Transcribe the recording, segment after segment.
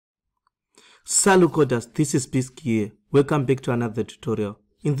Salut coders, this is Bisc here. Welcome back to another tutorial.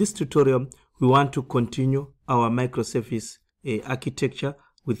 In this tutorial, we want to continue our microservice architecture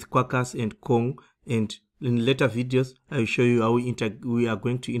with Quarkus and Kong, and in later videos, I will show you how we are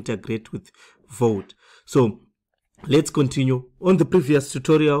going to integrate with Vault. So let's continue. On the previous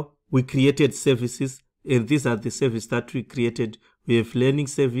tutorial, we created services, and these are the services that we created. We have learning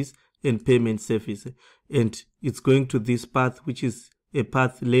service and payment service, and it's going to this path, which is a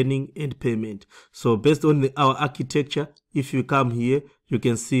path learning and payment. So based on our architecture, if you come here, you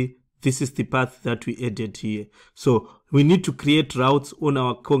can see this is the path that we added here. So we need to create routes on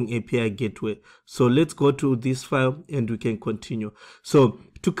our Kong API gateway. So let's go to this file and we can continue. So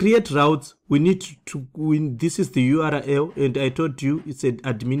to create routes, we need this is the URL, and I told you it's an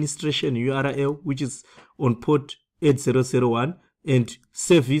administration URL, which is on port 8001, and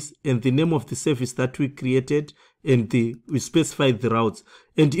service and the name of the service that we created, and we specify the routes.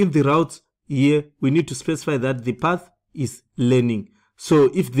 And in the routes here, we need to specify that the path is learning.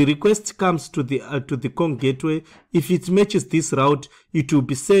 So if the request comes to the Kong gateway, if it matches this route, it will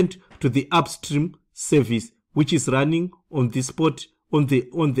be sent to the upstream service, which is running on this port on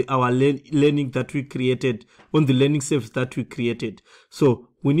our learning that we created, on the learning service that we created. So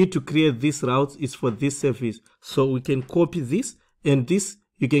we need to create these routes is for this service. So we can copy this, and this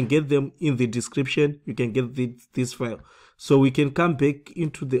you can get them in the description. You can get this file. So we can come back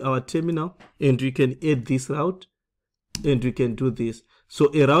into our terminal, and we can add this route, and we can do this.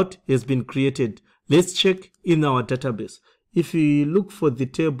 So a route has been created. Let's check in our database. If we look for the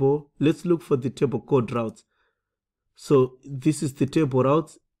table, let's look for the table called routes. So this is the table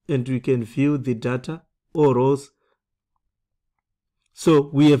routes, and we can view the data or rows. So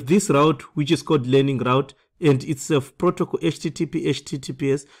we have this route, which is called learning route, and it's a protocol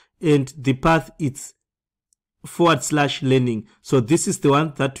HTTPS, and the path is /learning. So this is the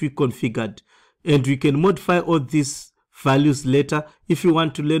one that we configured, and we can modify all these values later. If you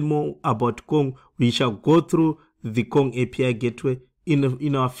want to learn more about Kong, we shall go through the Kong API gateway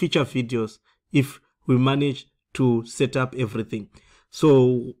in our future videos if we manage to set up everything.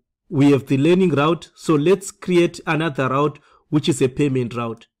 So we have the learning route. So let's create another route, which is a payment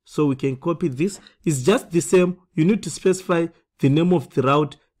route. So we can copy this. It's just the same. You need to specify the name of the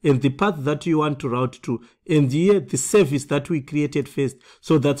route and the path that you want to route to, and here the service that we created first.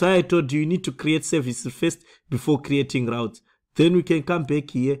 So that's why I told you need to create services first before creating routes. Then we can come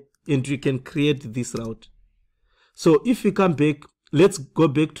back here and we can create this route. So if we come back, let's go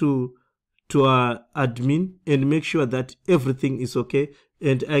back to our admin and make sure that everything is okay,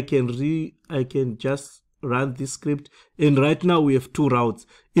 and I can just run this script, and right now we have two routes.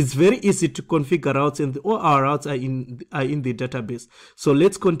 It's very easy to configure routes, and all our routes are in the database. So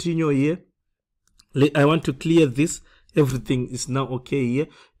let's continue here. I want to clear this. Everything is now okay here,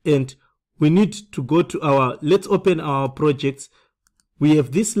 and we need to go to let's open our projects. We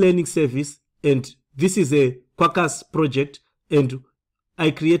have this learning service, and this is a Quarkus project, and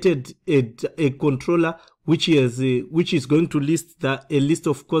I created a controller which is going to list a list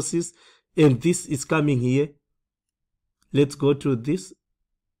of courses, and this is coming here. Let's go to this.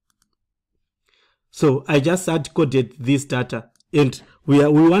 So I just hard coded this data, and we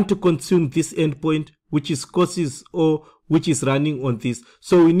want to consume this endpoint, which is courses or which is running on this.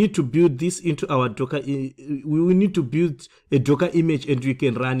 So we need to build this into our Docker. We need to build a Docker image, and we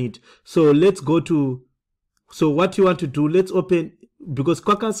can run it. So let's go to. So what you want to do? Let's open, because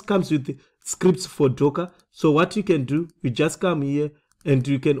Quarkus comes with scripts for Docker. So what you can do, you just come here, and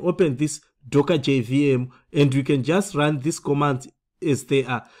you can open this Docker JVM, and you can just run these commands as they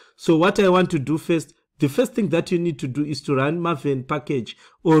are. So what I want to do first, the first thing that you need to do is to run maven package,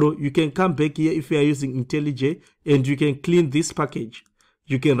 or you can come back here if you are using IntelliJ, and you can clean this package.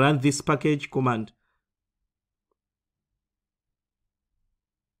 You can run this package command.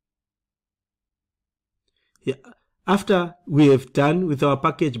 Yeah. After we have done with our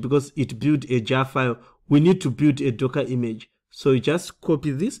package, because it built a jar file, we need to build a Docker image. So you just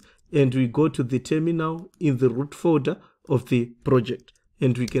copy this, and we go to the terminal in the root folder of the project,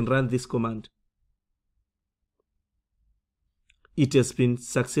 and we can run this command. It has been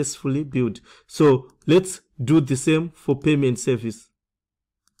successfully built. So let's do the same for payment service.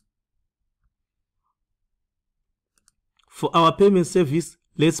 For our payment service,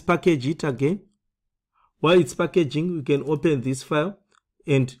 let's package it again. While it's packaging, we can open this file,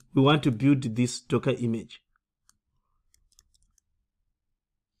 and we want to build this Docker image.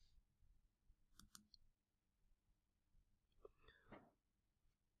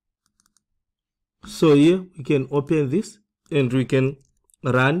 So here we can open this, and we can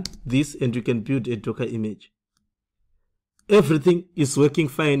run this, and we can build a Docker image. Everything is working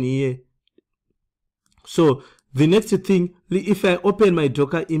fine here. So the next thing, if I open my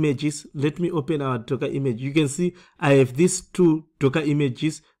Docker images, let me open our Docker image. You can see I have these two Docker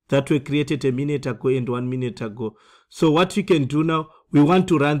images that were created a minute ago and 1 minute ago. So what we can do now, we want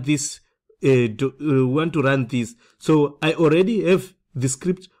to run this. So I already have the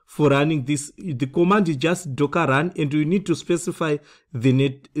script for running this. The command is just docker run, and we need to specify the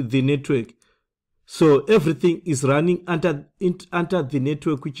network. So everything is running under the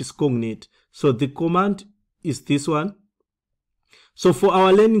network, which is Cognet. So the command is this one. So for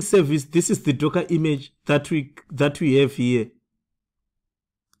our learning service, this is the Docker image that we have here.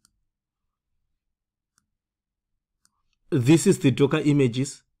 This is the Docker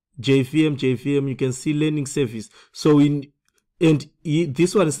images, JVM. You can see learning service. So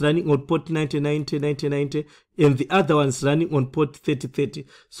this one is running on port 9090, and the other one is running on port 3030.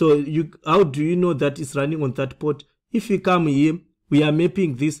 So how do you know that it's running on that port? If you come here, we are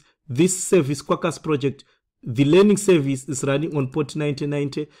mapping this service, Quarkus project. The learning service is running on port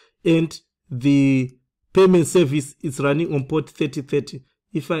 9090, and the payment service is running on port 3030.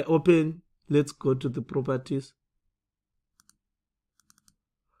 If I open, let's go to the properties.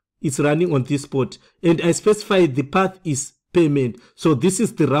 It's running on this port, and I specify the path is payment. So this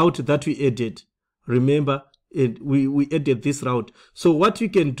is the route that we added. Remember, we added this route. So what we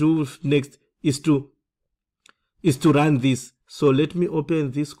can do next is to run this. So let me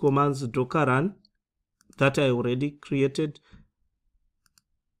open these commands, docker run, that I already created.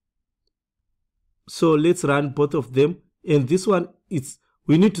 So let's run both of them. And this one,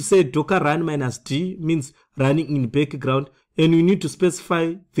 we need to say docker run -d, means running in background. And we need to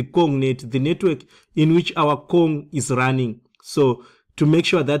specify the Cognet, the network in which our Cong is running. So to make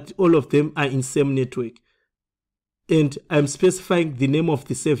sure that all of them are in same network. And I'm specifying the name of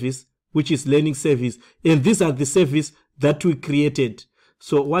the service, which is learning service. And these are the service that we created.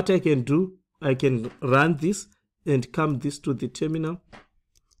 So what I can do, I can run this and come this to the terminal.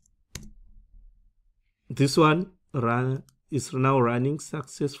 This one is now running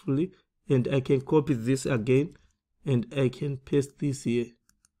successfully. And I can copy this again. And I can paste this here.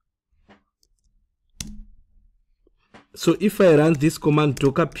 So if I run this command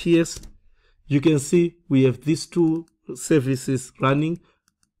docker ps, you can see we have these two services running,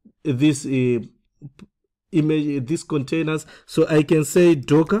 this image, these containers. So I can say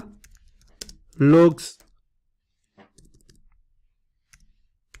docker logs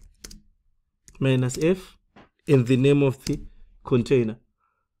 -f and the name of the container.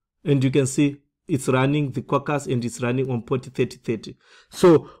 And you can see it's running the Quarkus, and it's running on port 3030.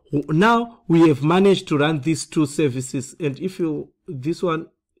 So now we have managed to run these two services. And this one,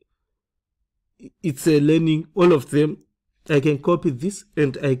 it's a learning, all of them. I can copy this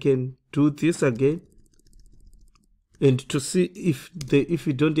and I can do this again. And to see if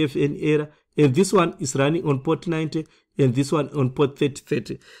we don't have any error. And this one is running on port 90 and this one on port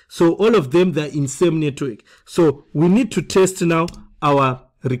 3030. So all of them, they're in same network. So we need to test now our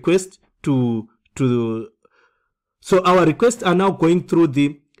request so our requests are now going through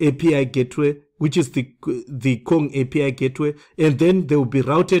the API gateway, which is the Kong API gateway, and then they will be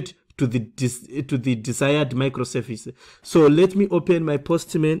routed to the desired microservice. So let me open my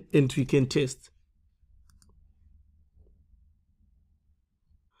Postman and we can test.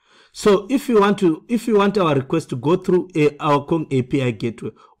 So if you want our request to go through our Kong API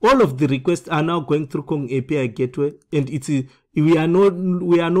gateway, all of the requests are now going through Kong API gateway, and we are no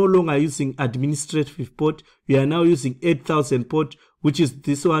longer using administrative port. We are now using 8000 port, which is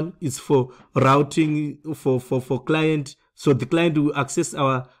this one is for routing for client. So the client will access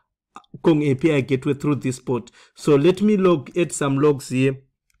our Kong API gateway through this port. So let me add some logs here.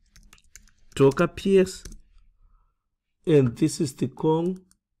 Docker ps, and this is the Kong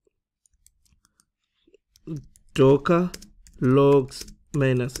docker logs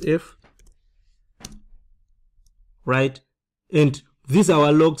 -f, right? And these are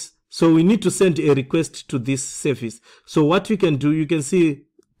our logs. So we need to send a request to this service. So what we can do, you can see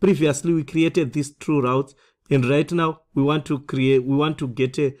previously we created these two routes, and right now we want to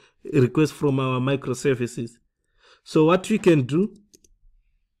get a request from our microservices. So what we can do,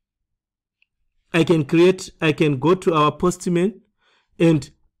 I can go to our Postman,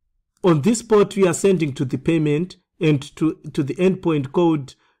 and on this port we are sending to the payment and to the endpoint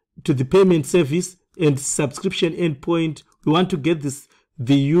code, to the payment service and subscription endpoint. We want to get this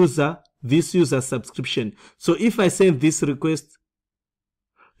user subscription. So if I send this request,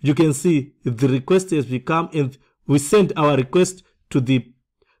 you can see the request has become, and we send our request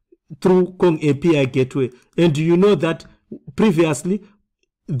through Kong API gateway. And you know that previously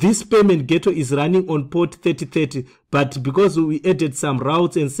this payment gateway is running on port 3030, but because we added some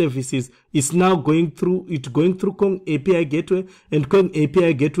routes and services, it's now going through Kong API gateway, and Kong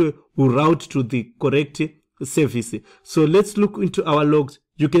API gateway will route to the correct service. So let's look into our logs.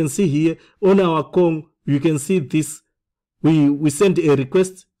 You can see here on our Kong, you can see this. We send a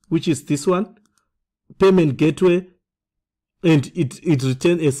request, which is this one, payment gateway, and it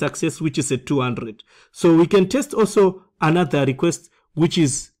returns a success, which is a 200. So we can test also another request, which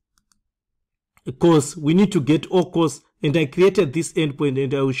is a course. We need to get all course, and I created this endpoint,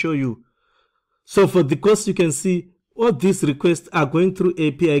 and I will show you. So for the course, you can see all these requests are going through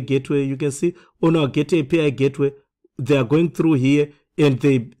API gateway. You can see on our get API gateway, they are going through here, and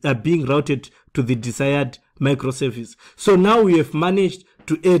they are being routed to the desired microservice. So now we have managed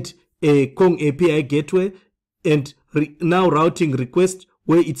to add a Kong API gateway, and now routing request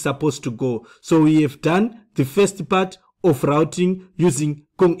where it's supposed to go. So we have done the first part of routing using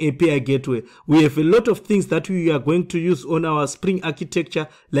Kong API gateway. We have a lot of things that we are going to use on our Spring architecture,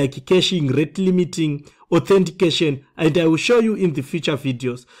 like caching, rate limiting, authentication, and I will show you in the future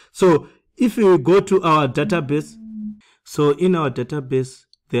videos. So if you go to our database, so in our database,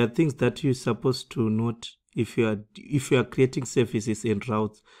 there are things that you're supposed to note if you are creating services and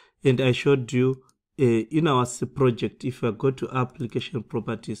routes. And I showed you in our project, if I go to application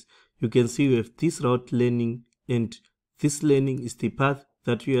properties, you can see we have this route learning, and this learning is the path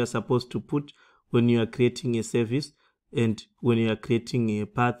that you are supposed to put when you are creating a service and when you are creating a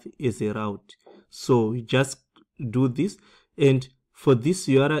path as a route. So you just do this, and for this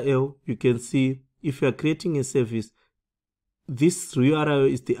URL, you can see if you are creating a service, this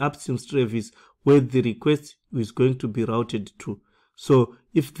URL is the upstream service where the request is going to be routed to. So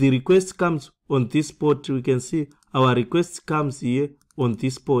if the request comes on this port, we can see our request comes here on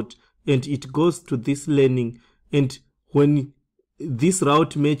this port, and it goes to this learning, and when this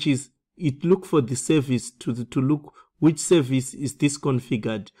route matches, it look for the service to look which service is this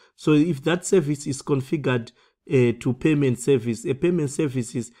configured. So if that service is configured to payment service, a payment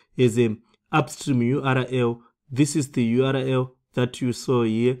service is a upstream URL. This is the URL that you saw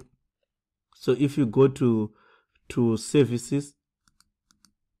here. So if you go to services,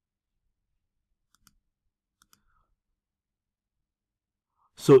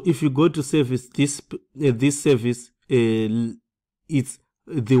 so if you go to service, this service, it's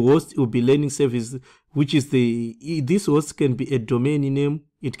the host will be learning service, which is this host can be a domain name,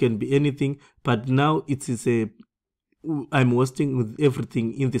 it can be anything, but now it is I'm hosting with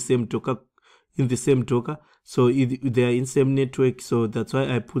everything in the same Docker. So they are in same network, so that's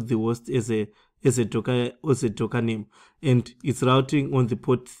why I put the host as a Docker name, and it's routing on the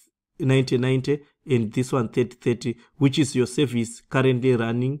port 9090 and this one 3030, which is your service currently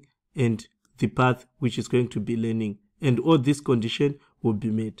running, and the path which is going to be learning, and all this condition will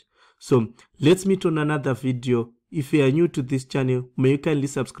be made. So let's meet on another video. If you are new to this channel, may you kindly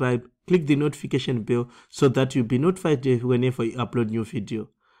subscribe, click the notification bell so that you'll be notified whenever you upload new video.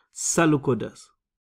 Salut coders.